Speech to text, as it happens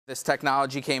This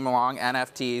technology came along,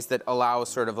 NFTs, that allows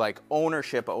sort of like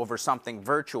ownership over something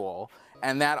virtual,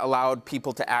 and that allowed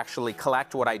people to actually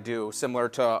collect what I do, similar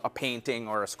to a painting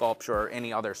or a sculpture or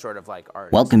any other sort of like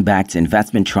art. Welcome back to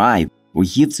Investment Tribe, where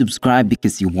you've subscribed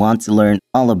because you want to learn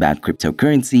all about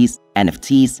cryptocurrencies,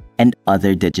 NFTs, and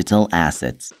other digital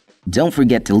assets. Don't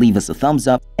forget to leave us a thumbs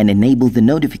up and enable the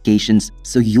notifications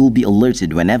so you'll be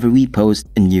alerted whenever we post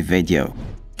a new video.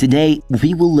 Today,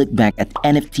 we will look back at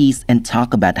NFTs and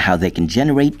talk about how they can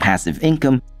generate passive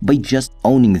income by just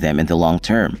owning them in the long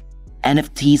term.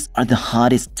 NFTs are the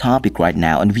hottest topic right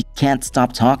now and we can't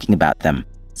stop talking about them.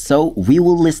 So we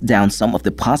will list down some of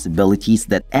the possibilities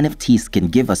that NFTs can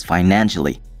give us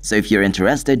financially. So if you're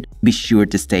interested, be sure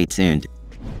to stay tuned.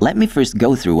 Let me first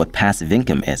go through what passive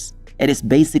income is. It is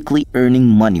basically earning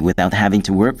money without having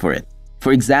to work for it.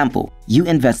 For example, you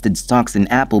invested stocks in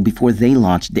Apple before they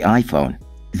launched the iPhone.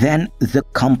 Then the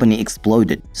company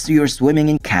exploded, so you're swimming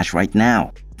in cash right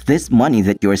now. This money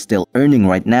that you're still earning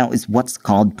right now is what's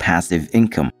called passive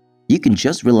income. You can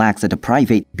just relax at a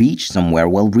private beach somewhere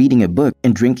while reading a book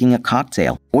and drinking a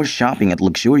cocktail, or shopping at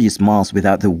luxurious malls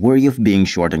without the worry of being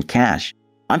short on cash.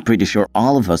 I'm pretty sure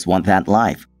all of us want that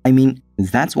life. I mean,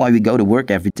 that's why we go to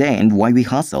work every day and why we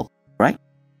hustle, right?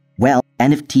 Well,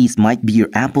 NFTs might be your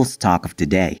Apple stock of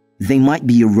today. They might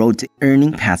be your road to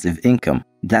earning passive income.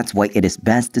 That's why it is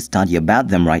best to study about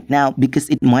them right now, because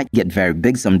it might get very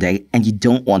big someday and you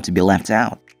don't want to be left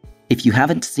out. If you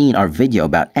haven't seen our video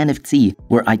about NFT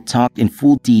where I talked in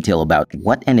full detail about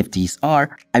what NFTs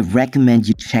are, I recommend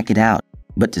you check it out.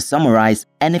 But to summarize,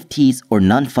 NFTs or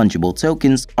non-fungible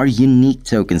tokens are unique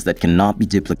tokens that cannot be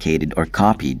duplicated or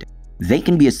copied. They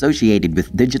can be associated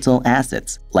with digital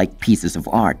assets like pieces of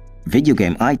art, video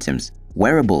game items,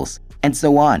 wearables, and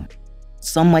so on.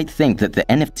 Some might think that the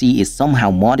NFT is somehow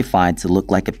modified to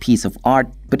look like a piece of art,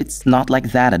 but it's not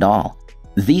like that at all.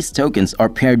 These tokens are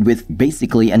paired with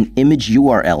basically an image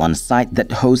URL on a site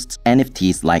that hosts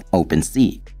NFTs like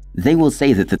OpenSea. They will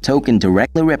say that the token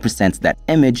directly represents that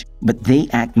image, but they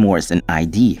act more as an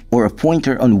ID or a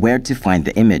pointer on where to find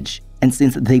the image. And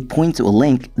since they point to a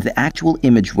link, the actual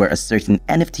image where a certain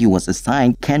NFT was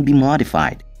assigned can be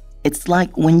modified. It's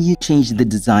like when you change the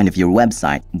design of your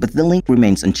website, but the link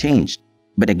remains unchanged.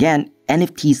 But again,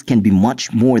 NFTs can be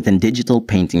much more than digital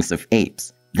paintings of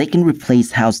apes. They can replace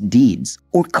house deeds,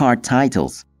 or car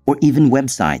titles, or even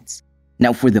websites.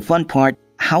 Now for the fun part,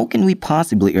 how can we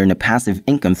possibly earn a passive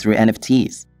income through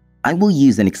NFTs? I will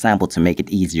use an example to make it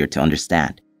easier to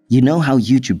understand. You know how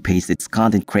YouTube pays its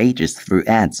content creators through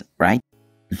ads, right?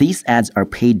 These ads are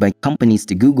paid by companies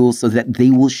to Google so that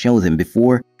they will show them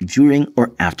before, during,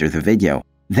 or after the video.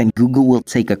 Then Google will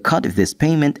take a cut of this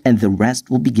payment and the rest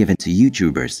will be given to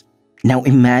YouTubers. Now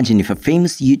imagine if a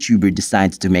famous YouTuber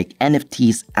decides to make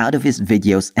NFTs out of his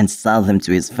videos and sell them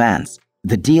to his fans.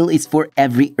 The deal is for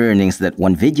every earnings that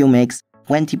one video makes,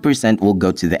 20% will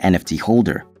go to the NFT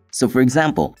holder. So for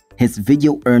example, his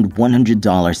video earned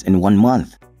 $100 in 1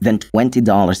 month. Then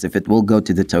 $20 of it will go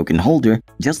to the token holder,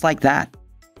 just like that.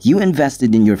 You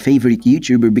invested in your favorite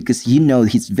YouTuber because you know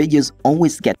his videos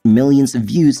always get millions of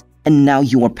views, and now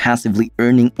you are passively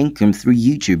earning income through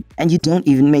YouTube and you don't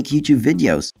even make YouTube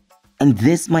videos. And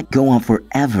this might go on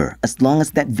forever as long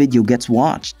as that video gets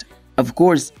watched. Of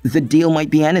course, the deal might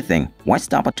be anything. Why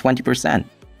stop at 20%?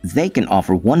 They can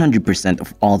offer 100%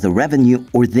 of all the revenue,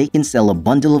 or they can sell a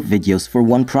bundle of videos for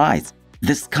one price.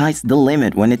 The sky's the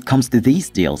limit when it comes to these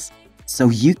deals. So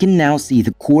you can now see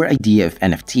the core idea of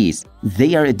NFTs.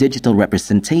 They are a digital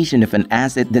representation of an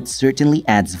asset that certainly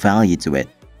adds value to it.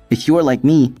 If you're like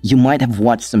me, you might have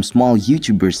watched some small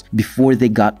YouTubers before they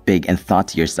got big and thought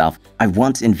to yourself, I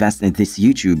want to invest in these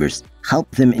YouTubers,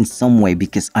 help them in some way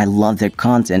because I love their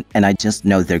content and I just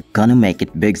know they're gonna make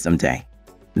it big someday.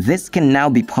 This can now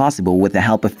be possible with the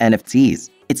help of NFTs.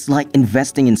 It's like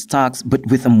investing in stocks but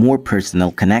with a more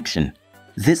personal connection.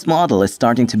 This model is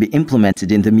starting to be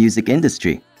implemented in the music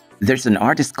industry. There's an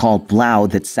artist called Blau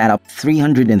that set up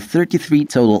 333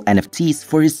 total NFTs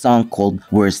for his song called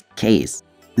Worst Case.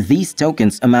 These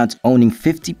tokens amount to owning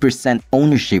 50%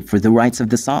 ownership for the rights of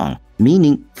the song,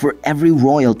 meaning for every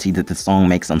royalty that the song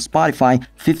makes on Spotify,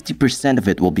 50% of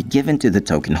it will be given to the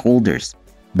token holders.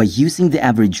 By using the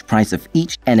average price of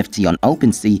each NFT on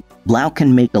OpenSea, Blau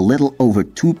can make a little over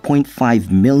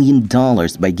 $2.5 million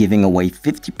by giving away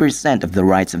 50% of the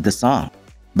rights of the song.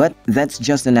 But that's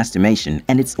just an estimation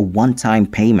and it's a one-time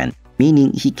payment,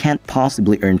 meaning he can't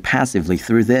possibly earn passively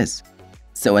through this.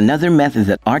 So another method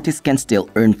that artists can still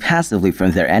earn passively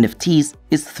from their NFTs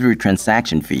is through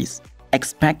transaction fees.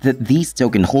 Expect that these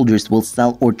token holders will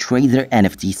sell or trade their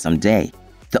NFTs someday.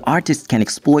 The artist can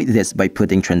exploit this by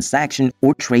putting transaction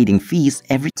or trading fees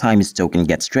every time his token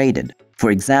gets traded. For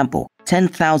example,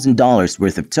 $10,000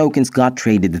 worth of tokens got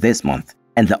traded this month,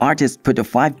 and the artist put a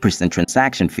 5%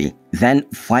 transaction fee. Then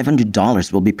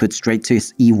 $500 will be put straight to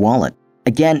his e-wallet.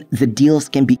 Again, the deals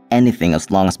can be anything as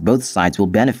long as both sides will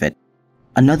benefit.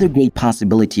 Another great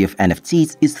possibility of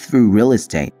NFTs is through real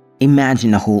estate.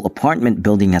 Imagine a whole apartment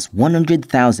building has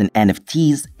 100,000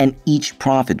 NFTs and each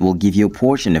profit will give you a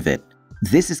portion of it.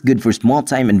 This is good for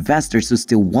small-time investors who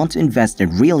still want to invest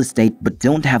in real estate but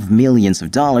don't have millions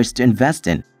of dollars to invest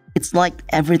in. It's like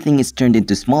everything is turned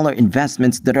into smaller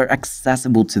investments that are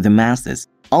accessible to the masses.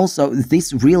 Also,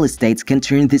 these real estates can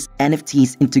turn these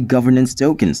NFTs into governance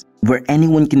tokens, where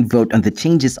anyone can vote on the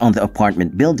changes on the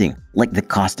apartment building, like the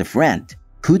cost of rent,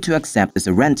 who to accept as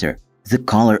a renter, the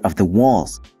color of the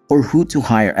walls, or who to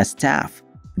hire as staff.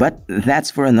 But that's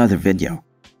for another video.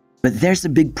 But there's a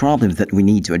big problem that we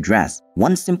need to address,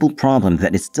 one simple problem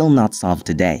that is still not solved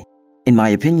today. In my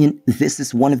opinion, this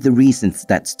is one of the reasons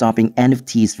that's stopping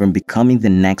NFTs from becoming the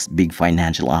next big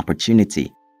financial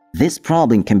opportunity. This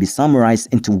problem can be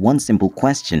summarized into one simple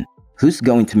question: who's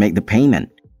going to make the payment?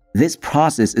 This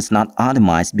process is not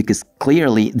automized because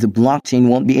clearly the blockchain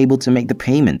won't be able to make the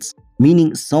payments,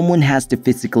 meaning someone has to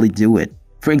physically do it.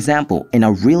 For example, in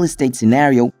a real estate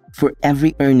scenario, for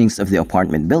every earnings of the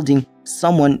apartment building,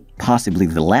 someone, possibly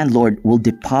the landlord, will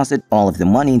deposit all of the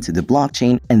money into the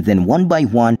blockchain and then one by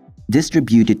one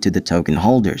distribute it to the token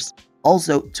holders.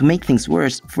 Also, to make things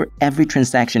worse, for every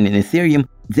transaction in Ethereum,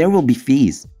 there will be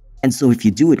fees. And so if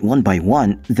you do it one by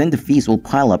one, then the fees will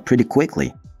pile up pretty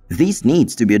quickly. This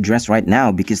needs to be addressed right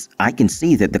now because I can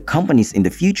see that the companies in the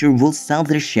future will sell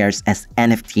their shares as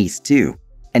NFTs too.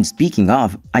 And speaking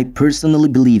of, I personally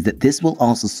believe that this will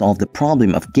also solve the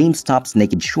problem of GameStop's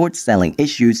naked short selling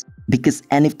issues because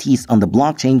NFTs on the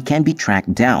blockchain can be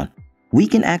tracked down. We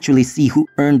can actually see who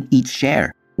earned each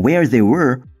share, where they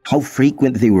were, how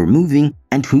frequent they were moving,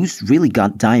 and who's really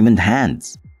got diamond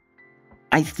hands.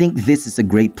 I think this is a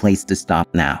great place to stop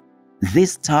now.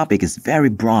 This topic is very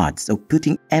broad, so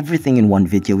putting everything in one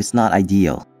video is not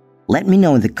ideal. Let me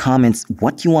know in the comments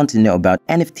what you want to know about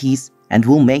NFTs and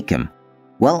we'll make them.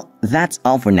 Well, that's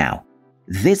all for now.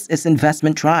 This is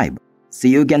Investment Tribe. See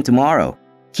you again tomorrow.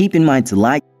 Keep in mind to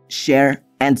like, share,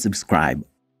 and subscribe.